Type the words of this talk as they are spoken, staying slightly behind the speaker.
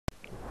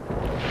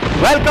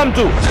Welcome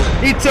to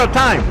It's Your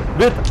Time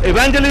with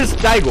Evangelist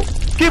Diogo.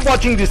 Keep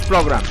watching this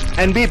program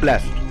and be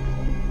blessed.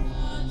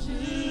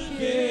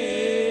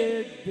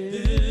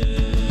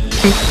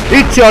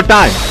 It's Your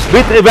Time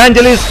with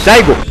Evangelist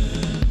Diogo.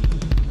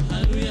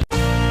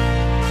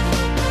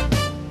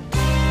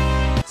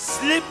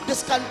 Slip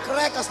this can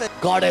crack us.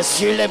 God has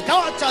shielded him.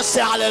 Come on, just say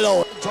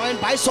hallelujah. Join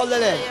by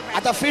Solele.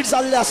 At the feet,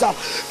 Solele.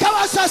 Come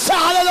on, just say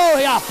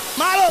hallelujah.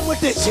 Malo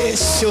with the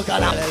Jesus.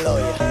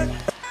 Hallelujah.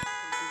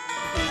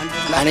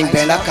 Planning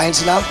pena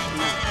kinds now.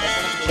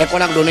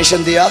 Ekonak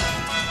donation dia.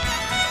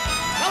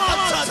 Come on,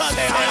 just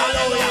say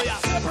hallelujah.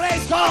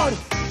 Praise God.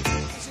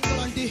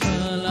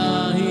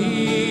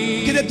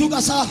 Kita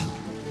tugas sa.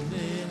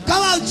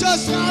 Come on,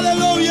 just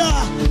hallelujah.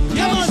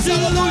 Come on,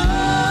 hallelujah.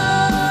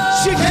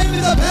 She came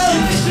with the bell.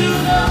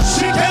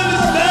 She came with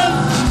the bell.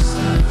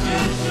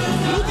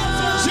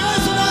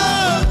 Jesus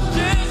now.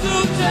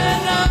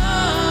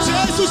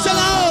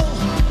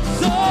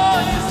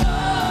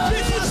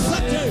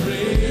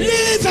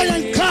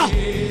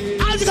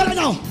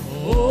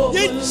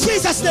 In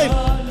Jesus' name.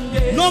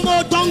 No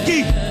more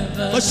donkey,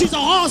 but she's a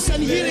horse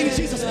and healing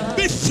Jesus.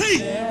 Be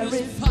free.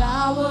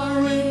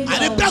 I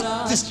rebuke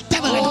this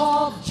devil.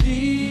 Go.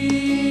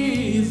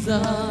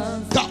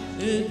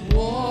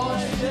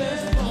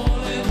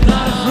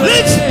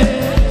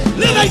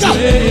 Live like God.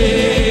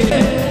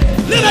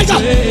 Live like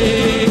God.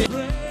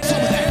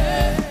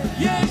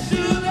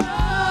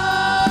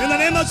 In the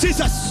name of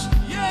Jesus.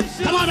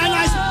 Come on, right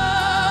now.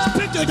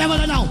 Speak to the devil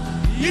right now.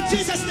 In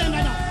Jesus' name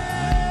right now.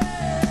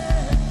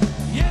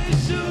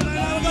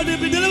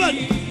 Be delivered.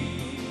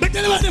 Be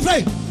delivered. Be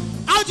free.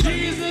 Out.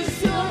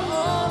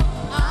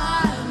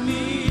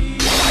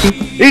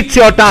 It's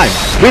Your Time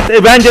with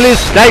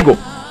Evangelist Diogo.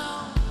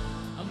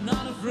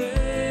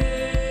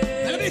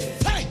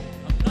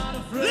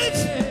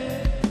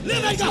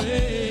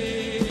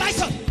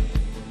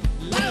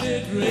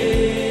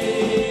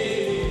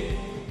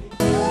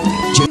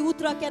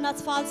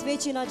 Kenați falți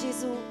vecina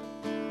Jezu.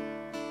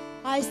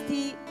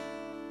 Aisti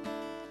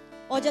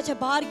oja ce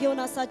bar घेऊन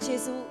असा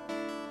Jezu.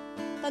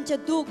 Tanche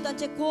दुःख,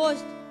 tanche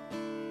कोष्ट,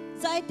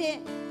 जायते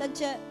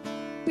tanche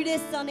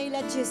पिडेसा नाही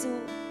ला Jezu.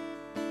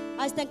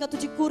 आज त्यांका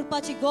तुझी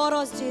कृपाची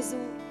गरज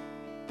Jezu.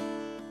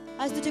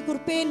 आज तुझे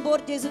कृपेन बोर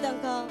Jezu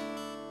त्यांका.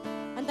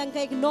 आणि त्यांका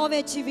एक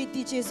नवे जीवित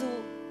दी Jezu.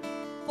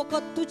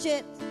 फकत तुझे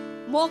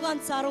मोगान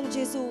सारोंग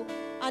Jezu.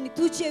 आणि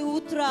तुझे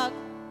उतराक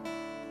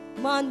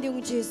मान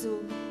देऊं Jezu.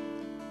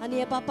 आणि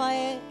हे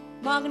बापाये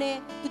मागणे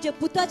तुझ्या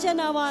पुताच्या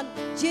नावान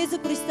जेजू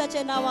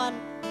ख्रिस्ताच्या नावान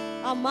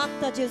आम्ही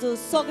मागता जेजू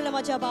सगळ्या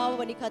माझ्या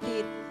भावानी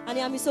खातीर आणि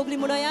आम्ही सगळी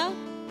म्हणूया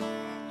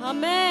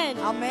आमेन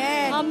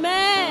आमेन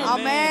आमेन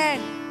आमेन.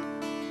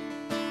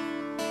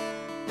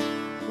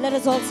 Let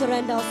us all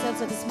surrender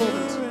ourselves at this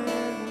moment.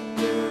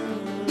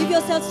 Give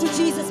yourselves to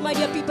Jesus, my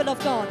dear people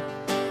of God.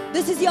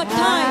 This is your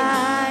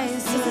time.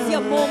 This is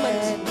your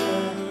moment.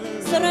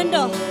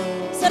 Surrender.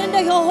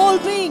 Surrender your whole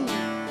being.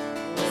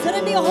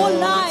 Surrender your whole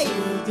life.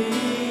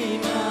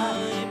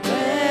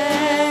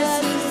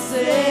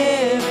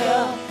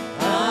 Savior,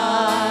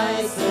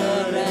 I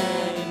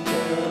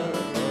surrender.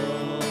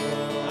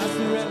 I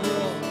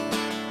surrender.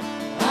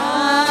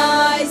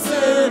 I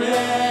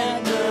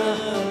surrender.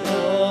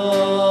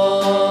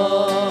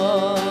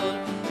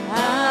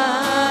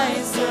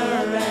 I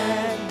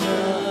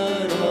surrender.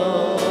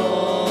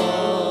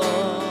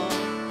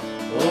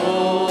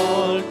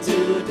 All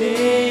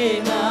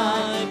today,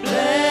 my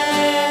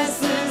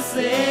blessed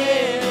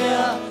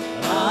Savior,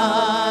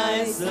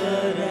 I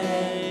surrender.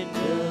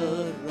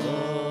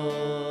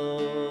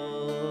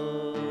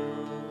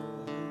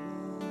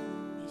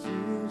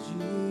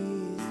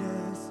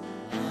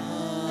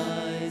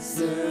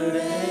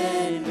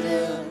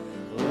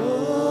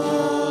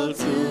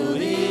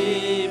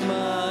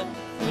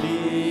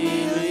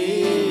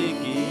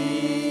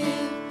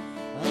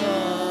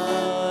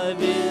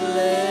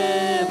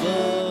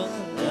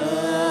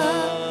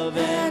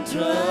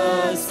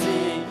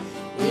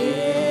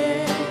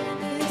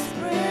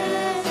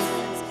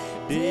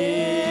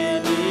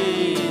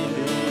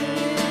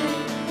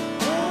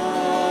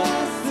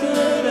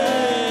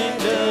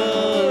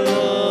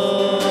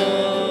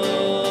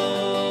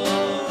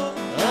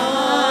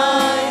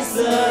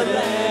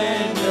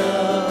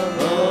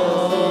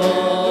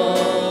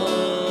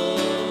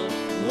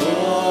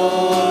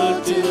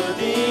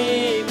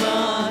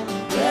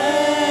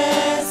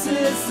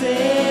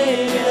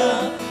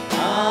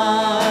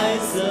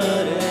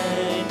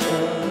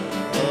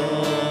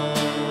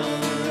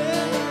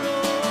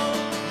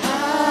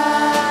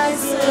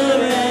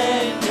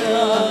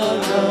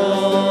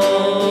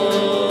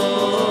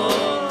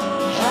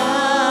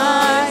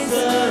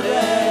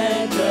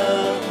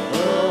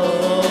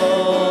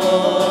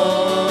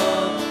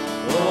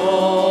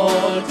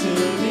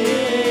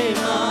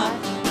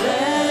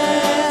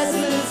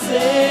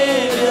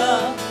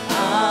 Savior.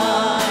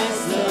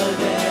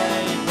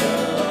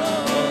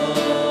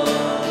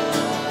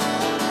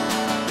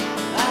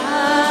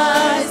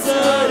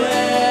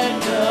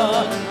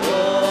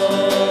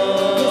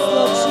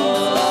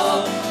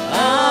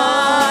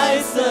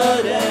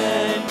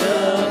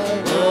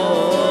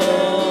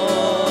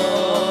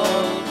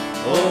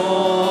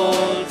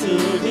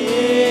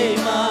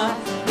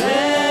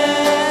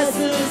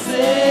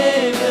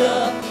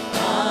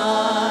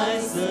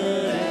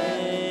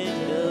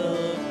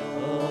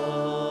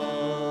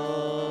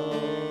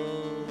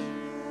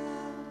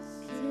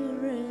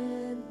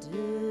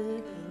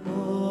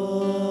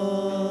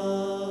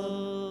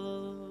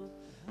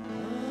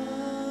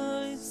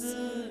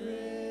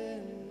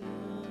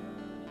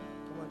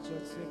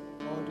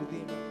 to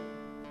thee.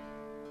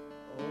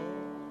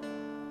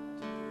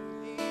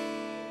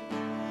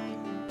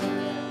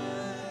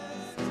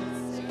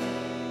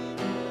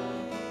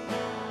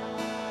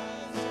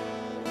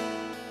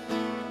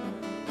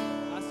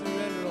 I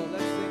surrender all.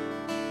 Let's sing.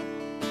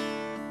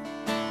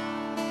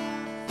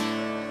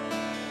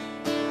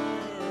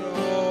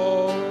 Surrender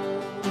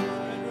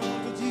all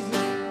to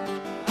Jesus.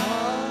 I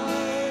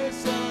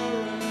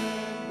surrender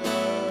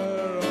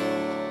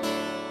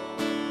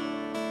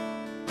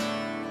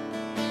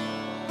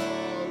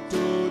all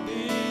to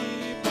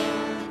thee, my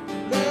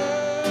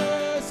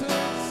blessed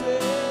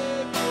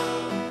Savior.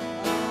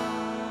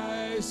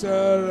 I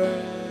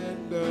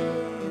surrender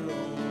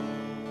all.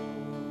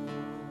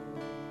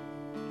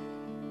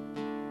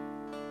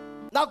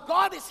 Now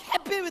God is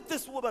happy with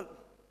this woman.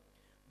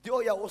 Dio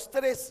ya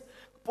osteres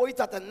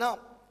poita tenna.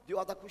 Dio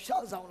आता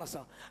खुशाल जाऊन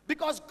असा.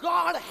 Because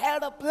God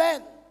had a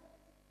plan.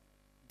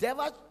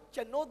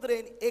 देवाच्या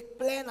नोदरेन एक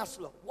plan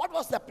असलो. What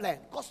was the plan?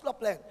 कसलो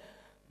plan?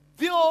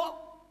 Dio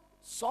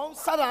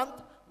संसारांत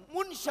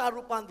मनशा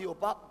रूपान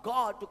दिवपाक,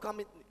 God to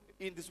come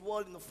in this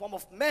world in the form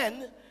of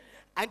men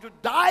and to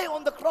die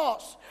on the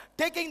cross,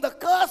 taking the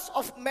curse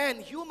of man,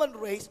 human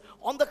race,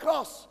 on the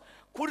cross.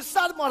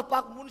 खुर्साद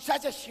मारपाक,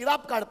 मनशाचे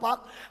शिराप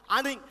काडपाक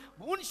आणि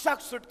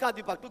मनशाक सुटका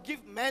दिवपाक, to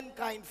give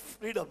mankind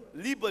freedom,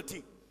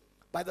 liberty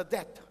by the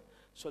death.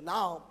 So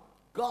now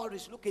God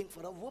is looking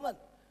for a woman.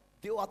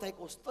 देव आता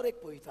एक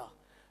ओस्तरेक पळयता.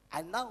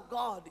 And now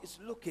God is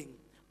looking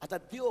at a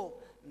Dev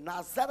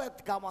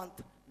Nazareth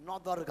गावांत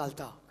नोदर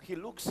घालता. He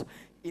looks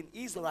in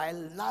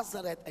Israel,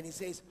 Nazareth, and he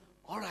says,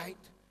 all right,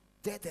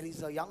 there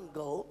is a young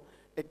girl,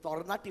 एक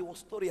तोरणाटी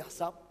ओस्तोरी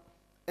आसा,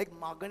 एक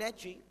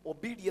मागण्याची,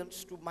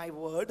 obedience to my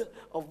word,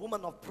 a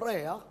woman of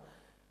prayer.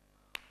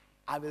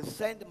 I will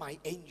send my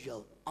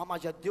angel.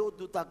 Amaja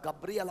देवदूता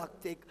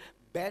Gabrielak take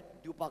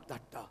bet दिवपाक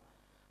धाडटा.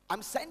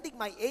 I'm sending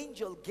my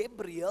angel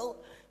Gabriel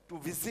to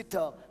visit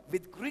her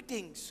with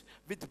greetings,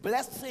 with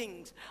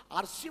blessings,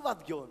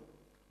 आशीर्वाद घेवन,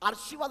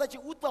 आशीर्वादाची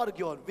उतर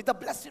घेवन, with a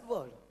blessed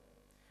word.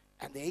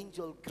 And the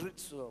angel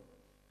greets her.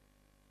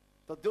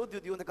 तो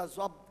देवदूत येवन ताका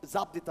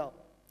जाप दिता.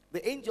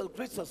 The angel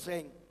greets her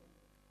saying,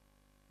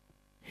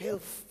 hail,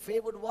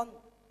 favored one,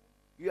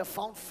 you have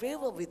found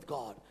favor with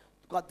God.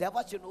 God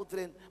देवाचे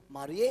नोदरेन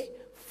Marie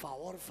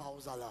favor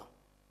जाला.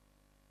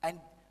 And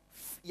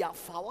yeah,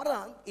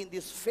 favoran in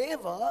this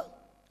favor.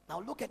 Now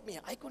look at me.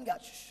 I couldn't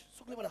get.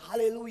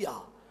 Hallelujah.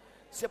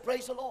 Say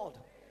praise the Lord.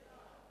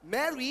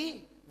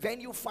 Mary, when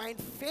you find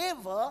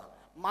favor,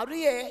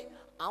 Marie,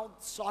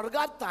 out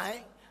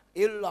sorgatai,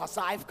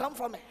 I've come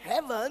from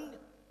heaven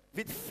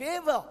with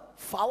favor,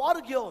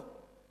 favor gyon.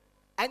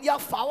 And ya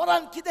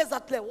favoran kide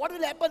zatle. What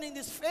will happen in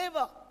this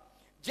favor?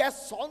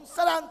 Just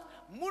sonsaran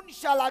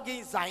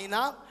munshalagi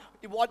zaina.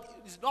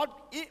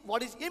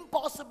 What is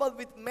impossible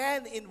with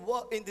man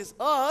in this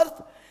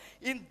earth.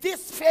 In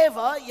this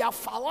favor, ya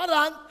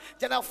favoran,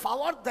 jana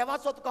favor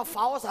devaso tuka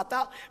favor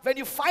sata. When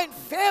you find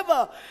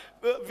favor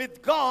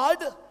with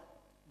God,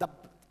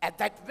 at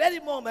that very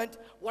moment,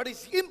 what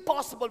is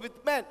impossible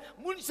with man,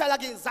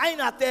 munshalagi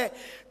zainate,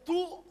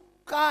 tu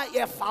ka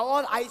ye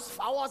favor ais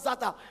favor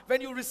sata.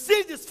 When you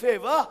receive this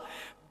favor,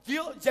 je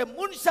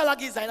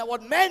munshalagi zaina,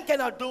 what man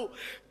cannot do,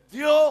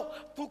 Dio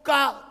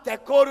tuka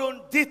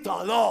tekorun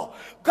ditalo.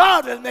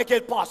 God will make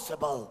it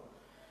possible.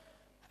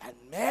 And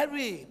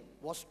Mary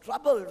was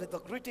troubled with the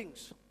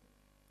greetings.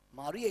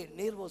 Maria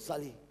nervous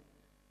zali.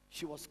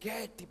 She was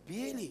scared to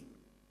be.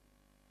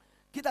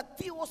 Kita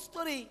ti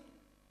ostori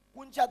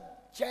kuncha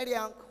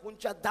cheriang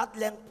kuncha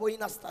datlang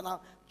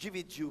poinastana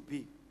jivit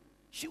jubi.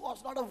 She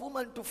was not a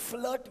woman to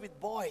flirt with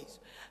boys.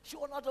 She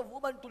was not a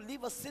woman to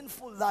live a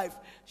sinful life.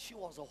 She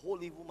was a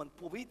holy woman.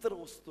 Povitra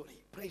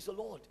ostori. Praise the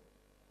Lord.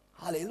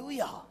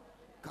 Hallelujah.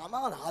 Come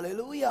on,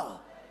 hallelujah.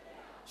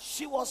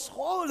 She was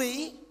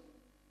holy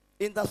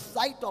in the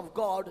sight of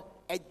God.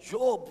 A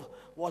Job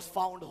was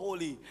found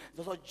holy.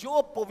 जसो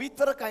Job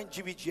पवित्र Kine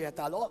जीवित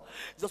जियेतालो,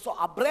 जसो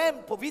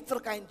Abraham पवित्र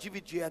Kine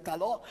जीवित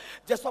जियेतालो,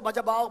 जसो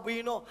माझा भाव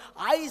बहिणो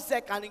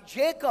Isaac and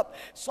Jacob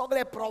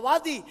सगळे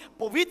प्रवादी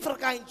पवित्र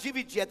काइन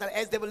जीवित जियेतालो.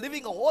 As they were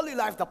living a holy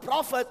life, the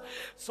prophet,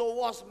 so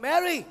was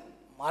Mary,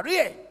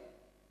 Maria.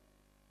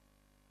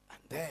 And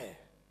there,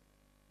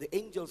 the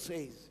angel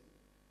says,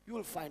 you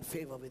will find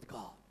favor with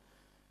God.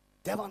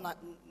 Deva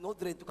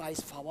nodre tu guys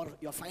favor,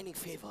 you are finding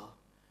favor.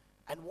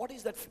 And what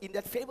is that? In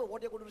that favor,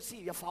 what you are going to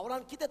receive? Your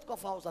favoran kitet ko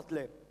favor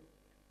zatle.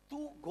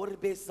 Tu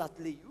gorbe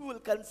zatli. You will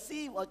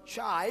conceive a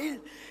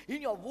child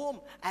in your womb,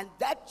 and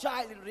that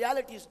child in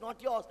reality is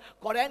not yours.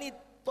 Korani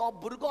to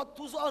burgo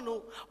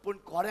tuzonu, pun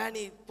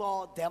korani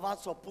to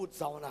devaso put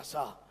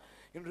zaunasa.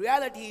 In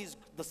reality, he is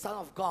the Son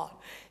of God.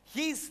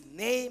 His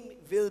name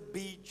will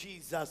be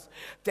Jesus.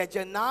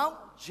 Teje naam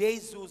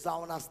Jesus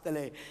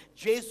zaunastele.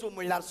 Jesus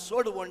millar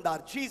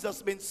sodwondar.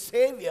 Jesus means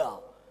Savior.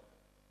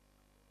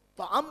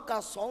 To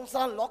amka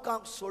sonsan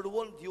lokam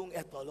sodwon diung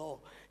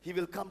etolo. He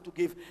will come to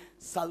give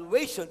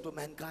salvation to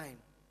mankind.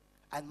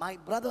 And my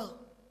brother,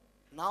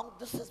 now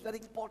this is very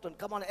important.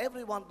 Come on,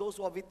 everyone, those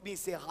who are with me,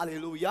 say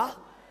hallelujah.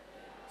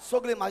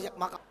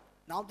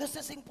 Now this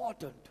is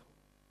important.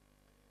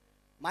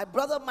 My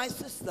brother, my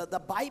sister, the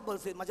Bible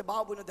says, माझ्या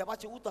भावा बहिणी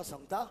देवाचे उतर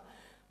सांगता,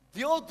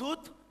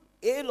 देवदूत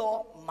yellow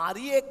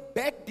मारी एक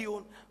bag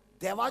दिवन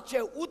देवाचे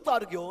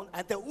उतर घेवन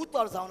आणि ते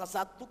उतर जावन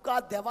आसा तुका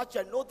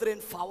देवाचे नोदरेन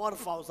फावर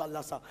फाव जाल्लो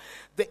आसा.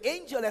 The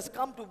angel has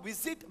come to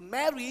visit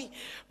Mary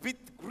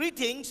with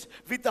greetings,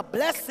 with a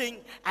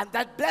blessing, and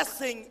that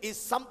blessing is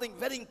something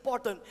very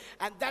important,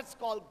 and that's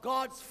called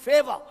God's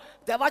favor.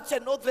 देवाचे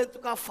नोदरेन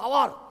तुका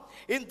फावर.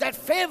 In that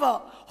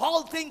favor,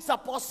 all things are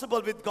possible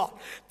with God.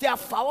 त्या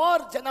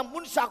फावर जेन्ना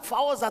मनशाक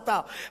फावर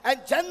जाता,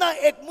 and जेन्ना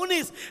एक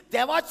मनीस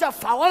देवाच्या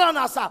फावरान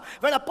आसा,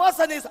 when a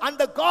person is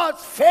under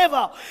God's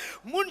favor,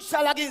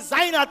 मनशा लागीं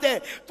जायना ते,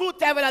 तूं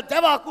त्या वेळा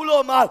देवाक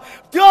उलो मार,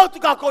 देव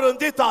तुका करून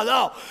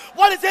दितालो.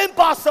 What is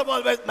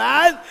impossible with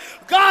man,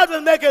 God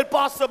will make it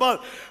possible.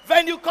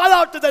 When you call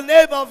out to the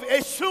name of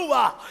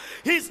Yeshua,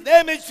 his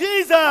name is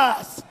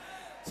Jesus.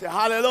 Say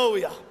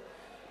hallelujah.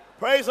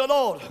 Praise the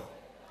Lord.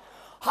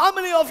 How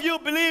many of you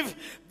believe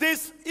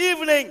this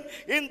evening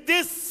in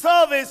this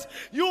service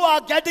you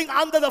are getting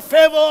under the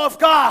favor of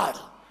God?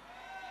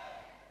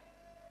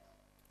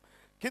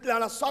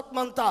 कितल्याना सत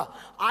म्हणता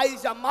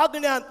आयज या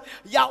मागण्यांत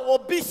या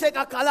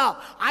अभिषेका खाला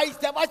आयज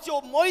देवाची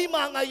मोहीम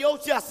हांगा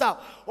येवची आसा.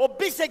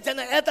 अभिषेक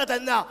जेन्ना येता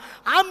तेन्ना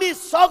आमी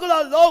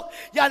सगळो लोक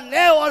या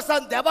नवे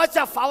वर्सान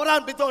देवाच्या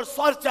फावरान भितर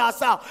सरचे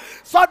आसा.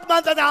 सत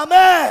म्हणटा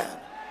आमेन.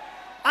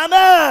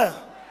 Amen.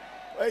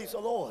 Praise the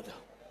Lord.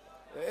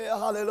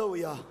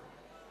 Hallelujah.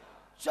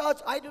 Church,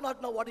 I do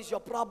not know what is your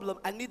problem,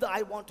 and neither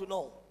I want to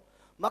know.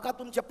 Maka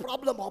tumche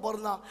problem hobar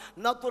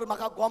na tur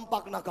maka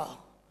gompak naka.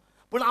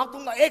 But I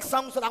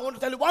want to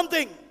tell you one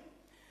thing.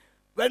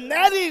 When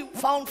Mary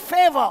found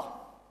favor,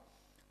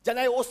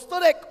 janai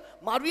ostorek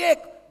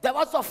mariek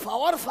devaचा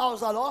फावर फाव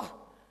झालो.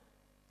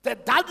 ते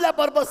दादल्या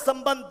बरोबर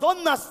संबंध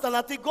दोन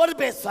नसताना ती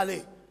गर्भेस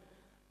झाली.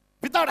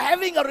 Without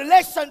having a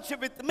relationship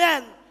with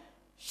man,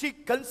 she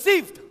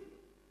conceived,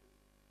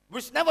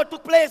 which never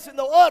took place in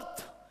the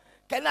earth.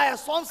 Kenaya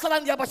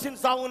sonsalan ya bashin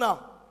zauna.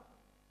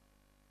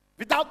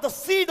 Without the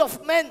seed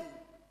of men,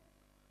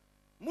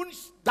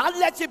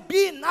 dalyache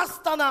bi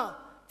nastana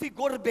ti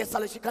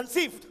gorbesale she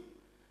conceived.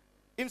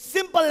 In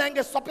simple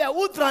language, sopya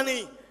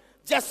udrani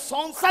je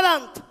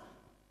sonsalant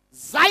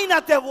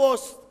zainate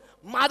was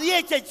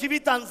marieche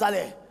jivitan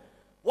zale.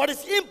 What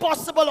is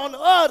impossible on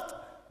earth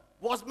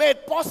was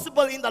made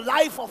possible in the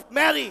life of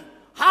Mary.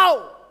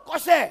 How?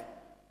 Koshe?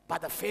 By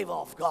the favor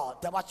of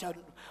God. Devacha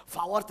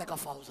favor teka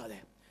fauzale.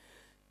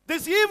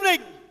 This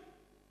evening,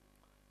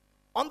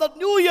 on the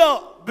New Year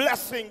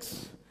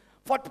blessings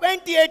for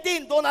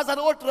 2018,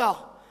 2018,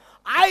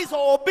 I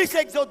saw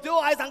Abhishek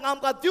Jodyo, I sang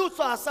Amka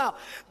Dyusasa,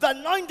 the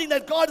anointing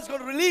that God is going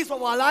to release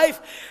over our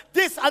life.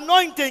 This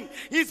anointing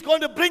is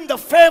going to bring the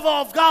favor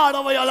of God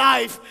over your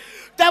life.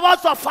 There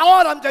was a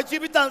power on the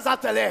Jibitan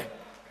Zatele.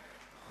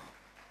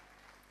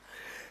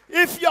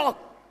 If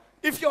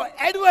your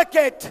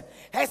advocate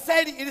has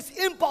said it is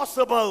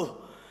impossible,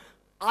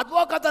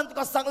 advocatan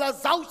tuka sangla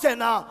zauche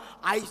na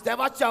ais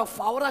devacha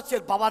favarache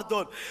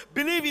bavardon.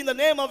 Believe in the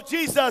name of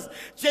Jesus.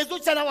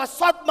 Jesus na was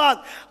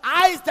sotman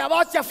ais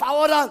devacha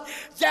favoran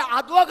je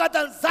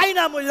advocatan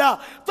zaina mulla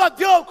to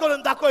Dieu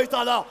kurun dako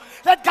itala.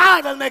 That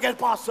God will make it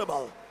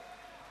possible.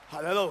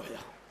 Hallelujah.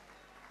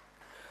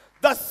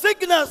 The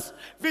sickness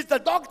which the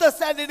doctor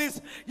said it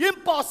is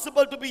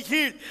impossible to be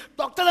healed.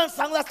 Doctor and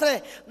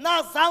sanglasre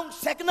na zaun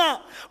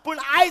sekna pun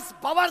ais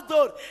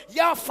bavardor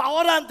ya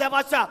favoran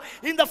devacha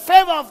in the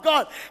favor of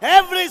God.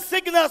 Every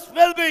sickness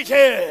will be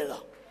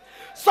healed.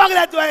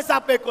 Sangla tu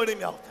aisa pe koni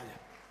me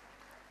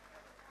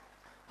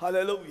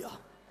Hallelujah.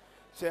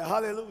 Say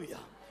hallelujah.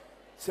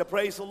 Say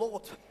praise the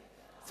Lord.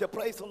 Say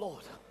praise the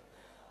Lord.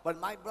 But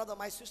my brother,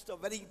 my sister,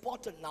 very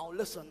important now.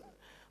 Listen,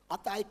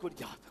 atai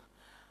kudyat.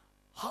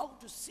 How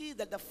to see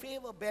that the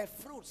favor bear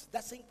fruits,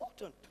 that's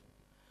important.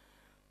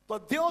 So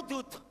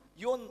Deodut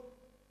yon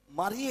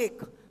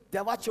Mariek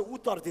devache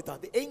utar dita.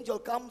 The angel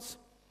comes,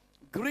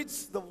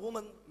 greets the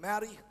woman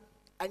Mary,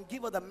 and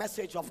give her the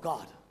message of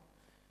God.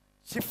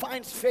 She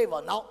finds favor.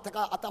 Now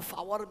taka ata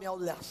favor me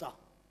lasa.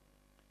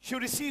 She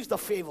receives the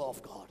favor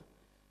of God.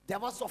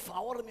 Devacha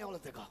favor me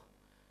taka.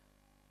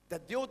 The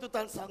Deodut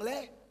and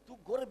sangle tu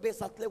gorbe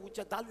satle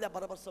ucha dalya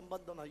barabar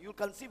sambandhana. You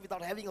conceive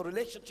without having a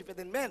relationship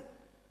with men.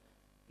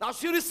 Now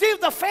she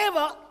received the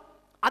favor.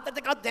 आता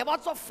तेका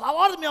देवाचो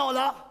फावर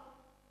मेवला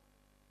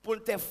पण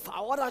ते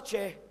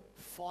फावराचे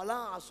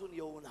फळां आसून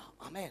येवना.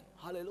 Amen.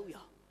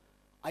 Hallelujah.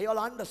 Are you all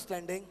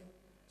understanding?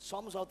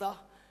 समजता?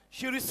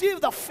 She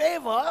received the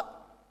favor.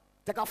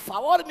 तेका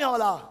फावर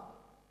मेवला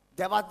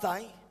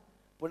देवाचाय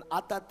पण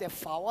आता ते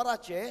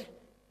फावराचे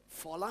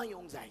फळां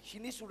येवंक जाय. She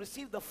needs to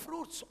receive the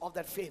fruits of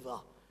that favor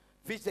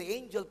which the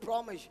angel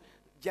promised.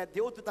 J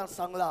देवदूतान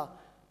Sangla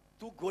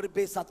tu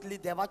gorbe satli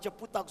devache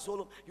putak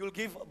solo, you'll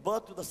give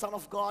birth to the Son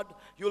of God,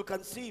 you'll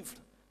conceive.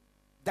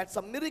 That's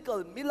a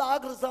miracle.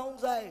 Milagre zaun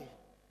zai.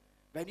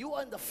 When you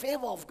are in the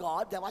favor of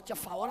God, devache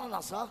favoran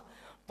asa,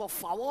 to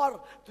favor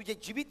tuje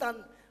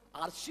jivitan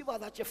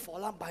arshivadache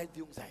folam bahir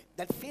diung zai.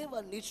 That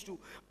favor needs to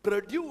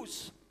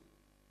produce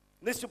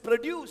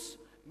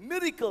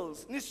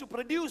miracles, needs to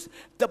produce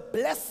the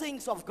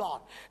blessings of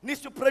God, needs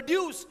to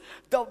produce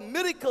the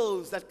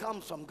miracles that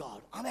comes from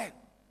God. Amen.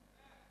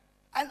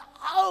 And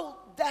how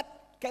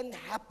that can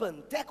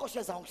happen,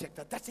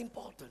 that's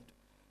important.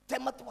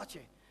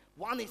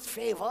 One is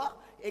favor.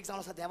 The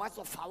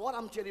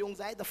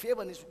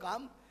favor needs to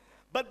come.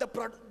 But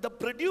the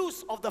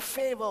produce of the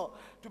favor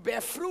to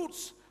bear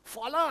fruits,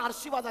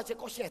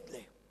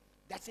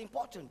 that's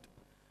important.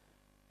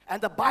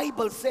 And the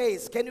Bible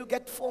says, can you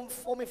get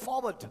for me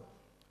forward?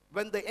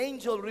 When the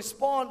angel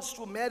responds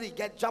to Mary,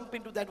 jump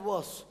into that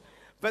verse.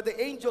 Where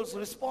the angels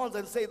respond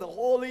and say, the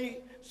Holy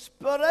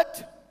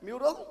Spirit,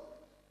 mural.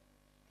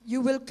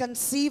 You will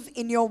conceive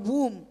in your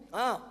womb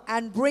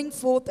and bring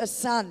forth a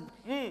son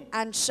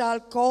and shall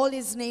call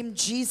his name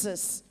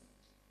Jesus.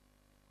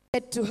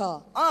 Said to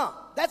her.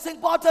 That's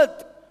important.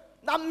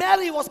 Now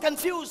Mary was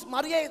confused.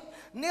 Maria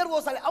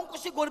was like,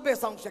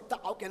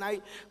 how can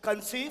I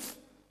conceive?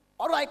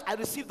 All right, I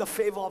received the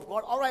favor of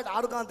God. All right,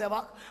 Argan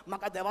Devak,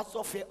 Maka Devak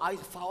so I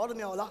favor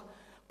me ola.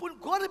 Pun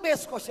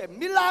gorbes koshe,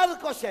 milar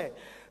koshe,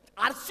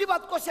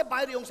 archivat koshe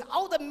bayri yong.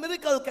 How the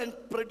miracle can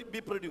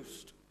be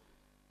produced?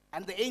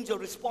 And the angel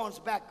responds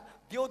back.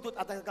 Diodut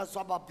ataka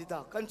sabab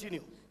dita.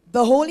 Continue.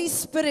 The Holy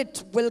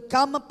Spirit will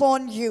come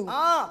upon you.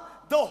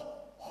 The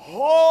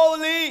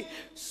Holy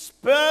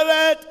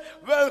Spirit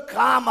will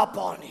come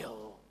upon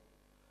you.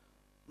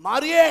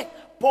 Maria,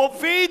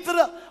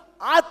 povitra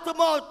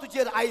Atma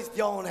tujhe eyes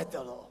down at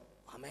the Lord.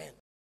 Amen.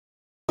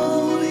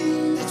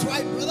 That's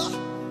right, brother.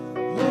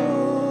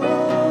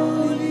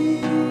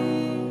 Holy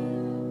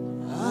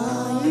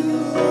are you,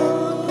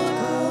 Lord,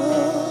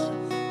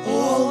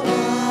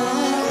 Almighty.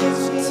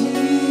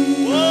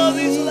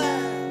 Worthy is the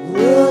Lamb.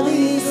 Worthy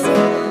is the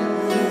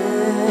Lamb.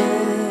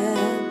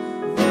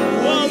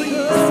 Worthy is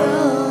the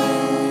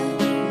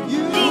Lamb.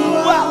 You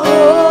are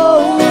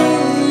holy.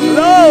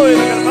 Glory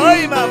to God.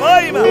 Mahima,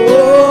 Mahima.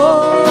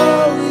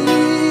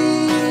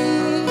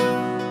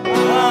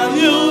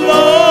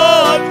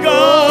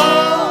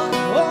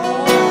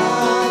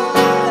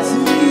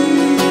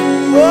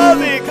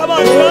 Come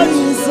on, church.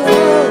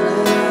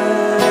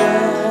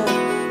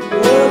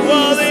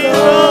 Worthy is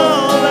the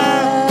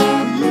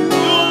Lamb. You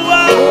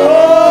are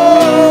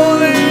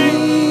holy.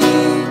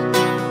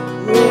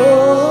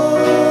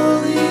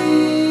 Holy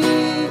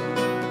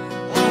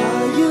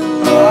are you,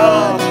 Lord,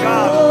 Oh,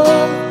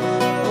 God.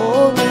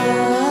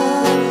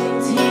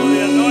 Almighty. The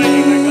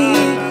anointing of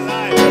God in my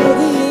life.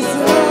 Worthy is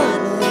the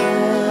Lamb.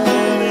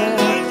 The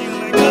anointing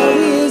of God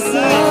in Worthy is my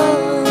the life.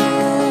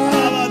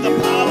 Lamb. The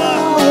power.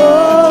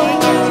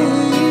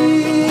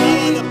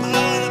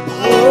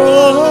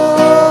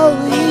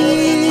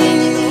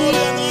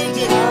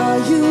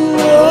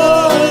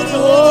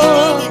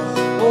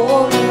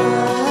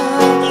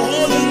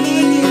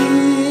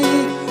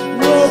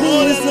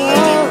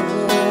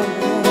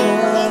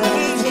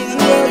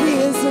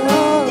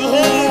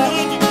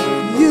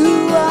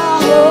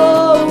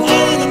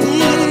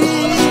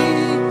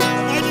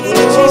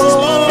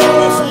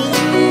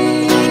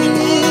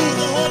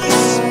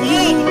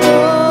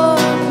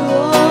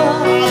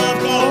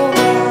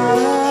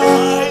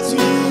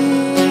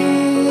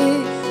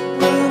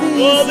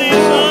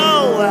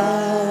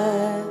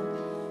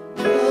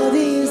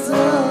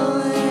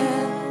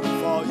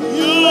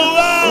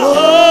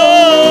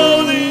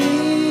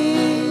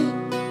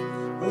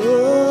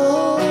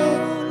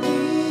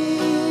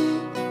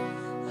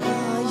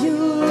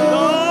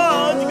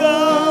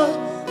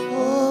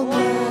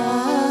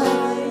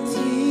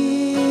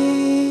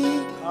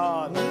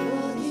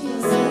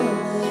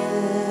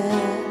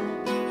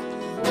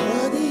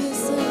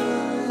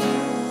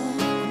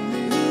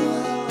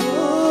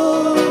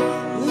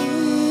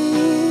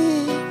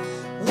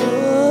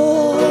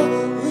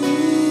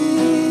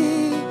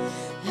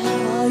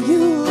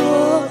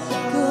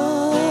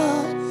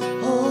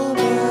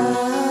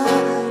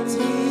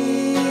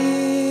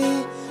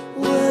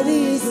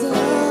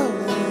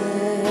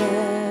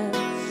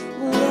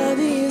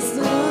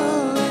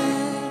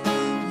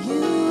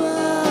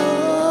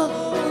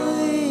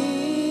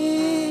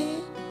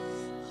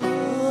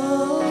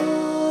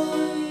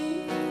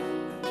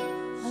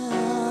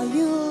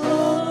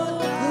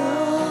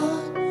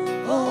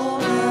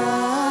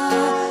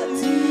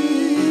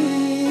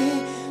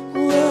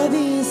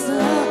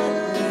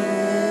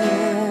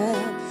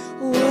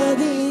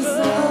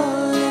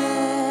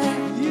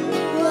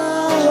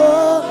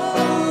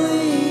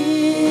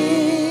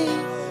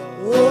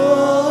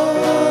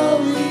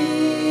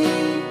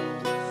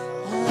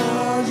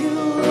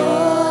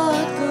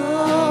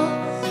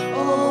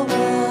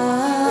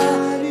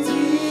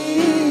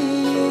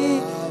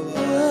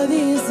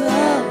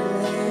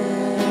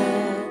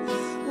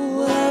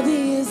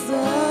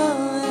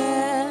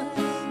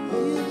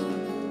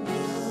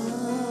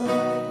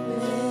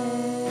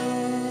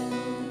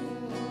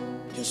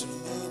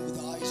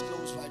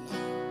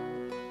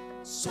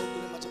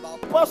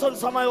 person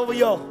somewhere over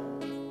here.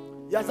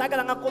 You're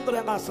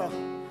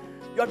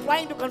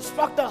trying to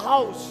construct a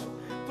house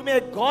to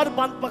make God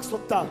bant.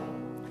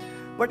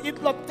 But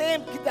it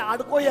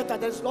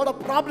there's a lot of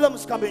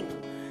problems coming.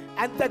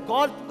 And thank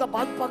God the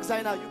Banpak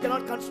Zaina, you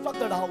cannot construct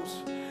that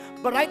house.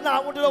 But right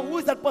now I want to know who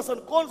is that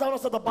person.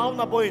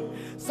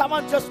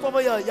 Someone just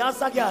over here,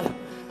 Yasagyal.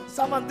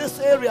 Someone this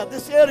area.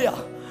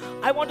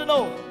 I want to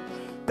know.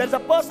 There's a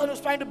person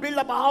who's trying to build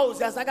up a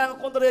house. And the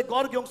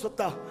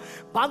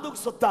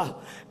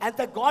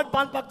God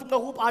Banpak tumna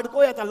hoop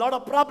adko a lot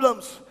of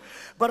problems.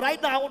 But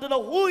right now I want to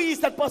know who is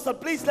that person.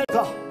 Please let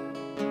her.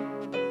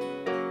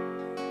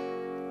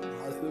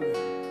 Hallelujah.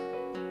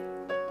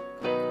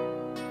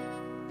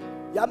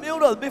 Yeah,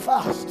 mural, be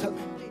fast. Tell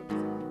me.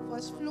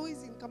 First floor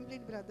is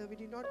incomplete, brother. We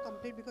did not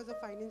complete because of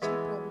financial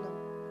problem.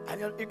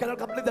 And you cannot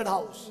complete that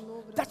house.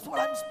 No, brother. That's what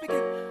I'm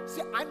speaking.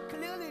 See, I'm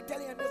clearly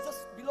telling you, it's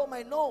just below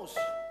my nose.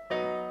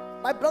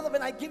 My brother,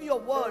 when I give you a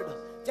word,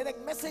 then a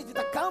message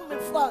that come in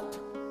front.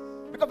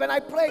 Because when I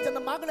pray, in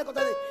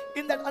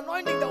that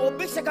anointing, the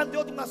Obishakan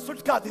Diotuma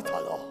Sutka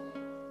Ditalo.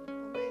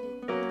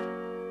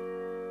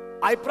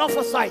 I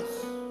prophesy.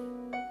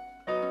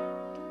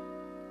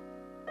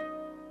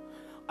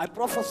 I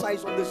prophesy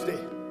on this day.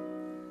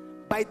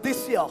 By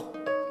this year,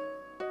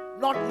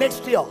 not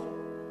next year.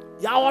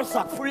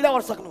 Yawarsak, full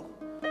yawarsak no.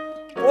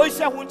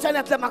 Oisha Hunchan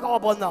at the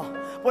Macabona.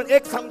 When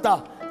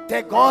Examta,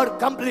 the God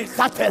complete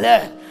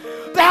Satele.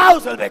 The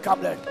house will be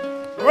complete.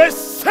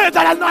 Receive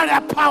that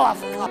anointing power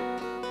of God.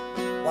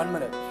 1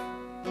 minute.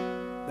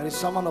 There is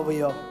someone over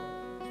here.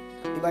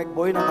 I'm like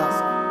boy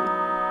nangasa.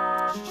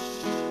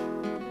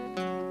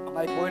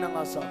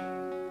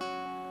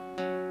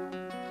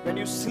 When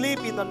you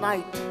sleep in the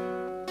night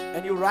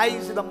and you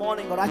rise in the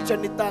morning, or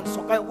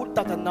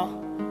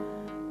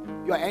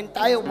your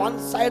entire one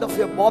side of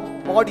your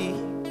body,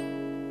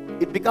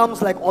 it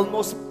becomes like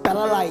almost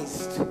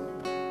paralyzed.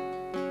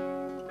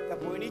 The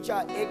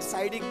boynicha ek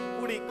siding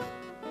pudik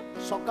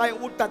sokai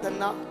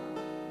uttatanna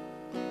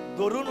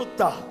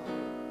dorunutta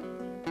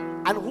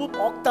and hoop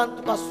oktan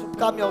tuka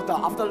sutka myauta.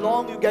 After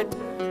long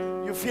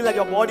you feel like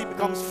your body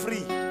becomes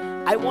free.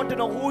 I want to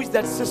know who is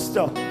that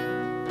sister.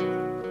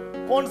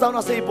 Kon's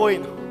down say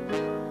boy.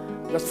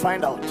 Just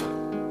find out.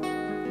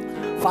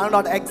 Find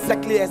out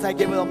exactly as I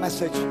gave you the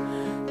message.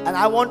 And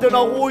I want to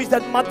know who is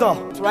that mother.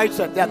 Right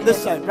side. Yeah, this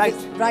side. Right.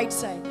 Right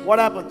side. What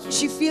happens?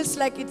 She feels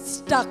like it's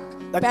stuck.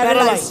 Like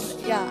paralyzed.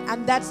 paralyzed. Yeah,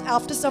 and that's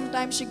after some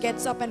time she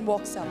gets up and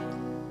walks up.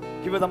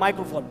 Give her the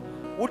microphone.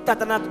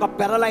 Uttatana tuka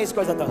paralyzed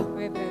ko jata.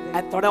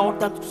 And thoda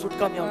oktan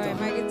sutka mi होय auta.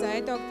 मागीर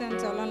जायत वक्तान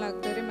चलों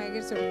लागतरी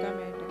मागीर सुटका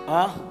मेळटा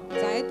Huh?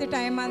 जायत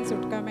टायमान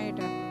सुटका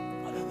मेळटा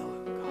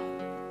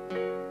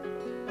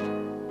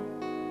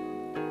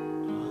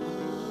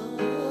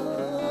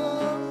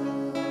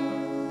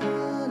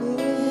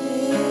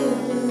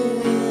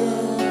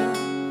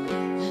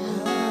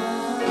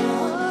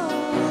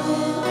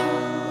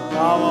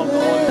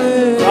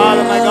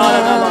Father, my God,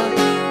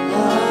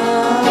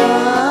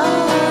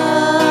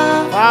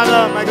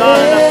 Father, my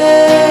God,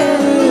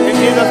 in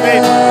Jesus'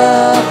 name,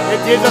 in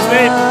Jesus'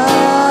 name,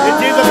 in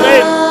Jesus'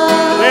 name,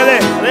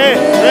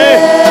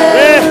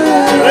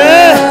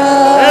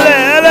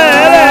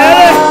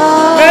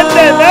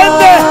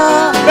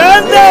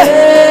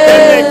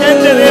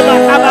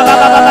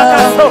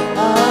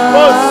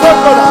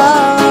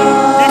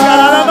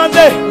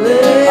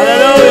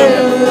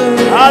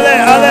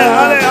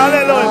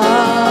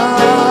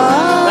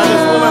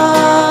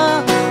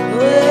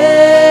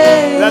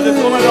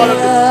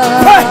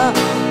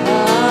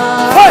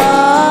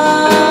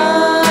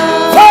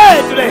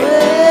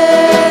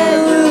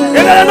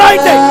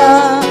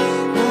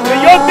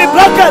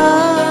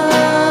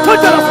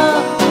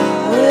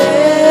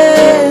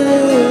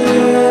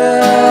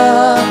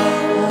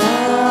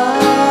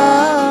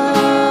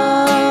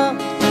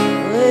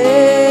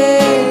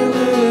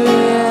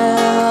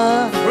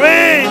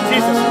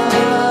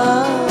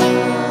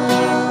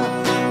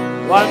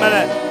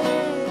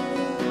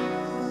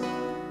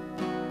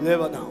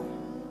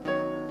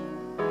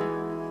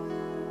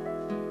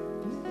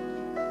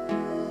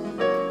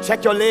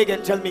 Check your leg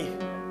and tell me.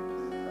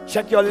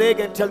 Check your leg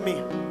and tell me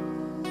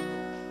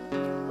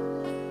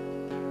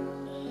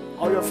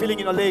how you're feeling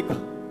in your leg.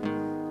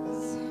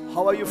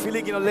 How are you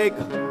feeling in your leg?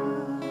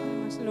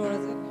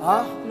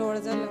 Huh?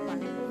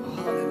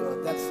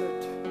 Hallelujah. That's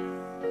it.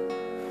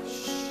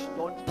 Shh.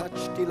 Don't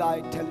touch till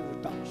I tell you to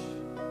touch.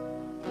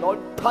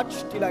 Don't touch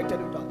till I tell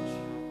you to touch.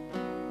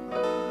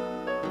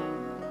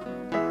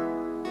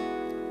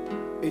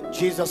 In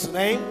Jesus'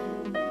 name.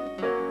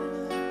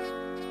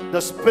 The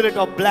spirit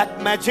of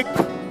black magic,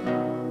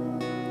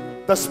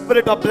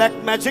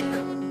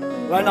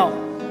 right now,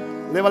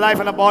 live a life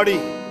and a body.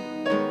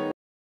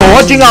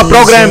 Watching our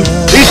program,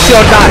 it's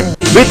your time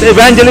with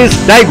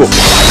Evangelist Diogo.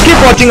 Keep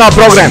watching our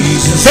program.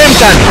 Same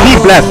time, be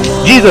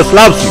blessed. Jesus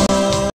loves you.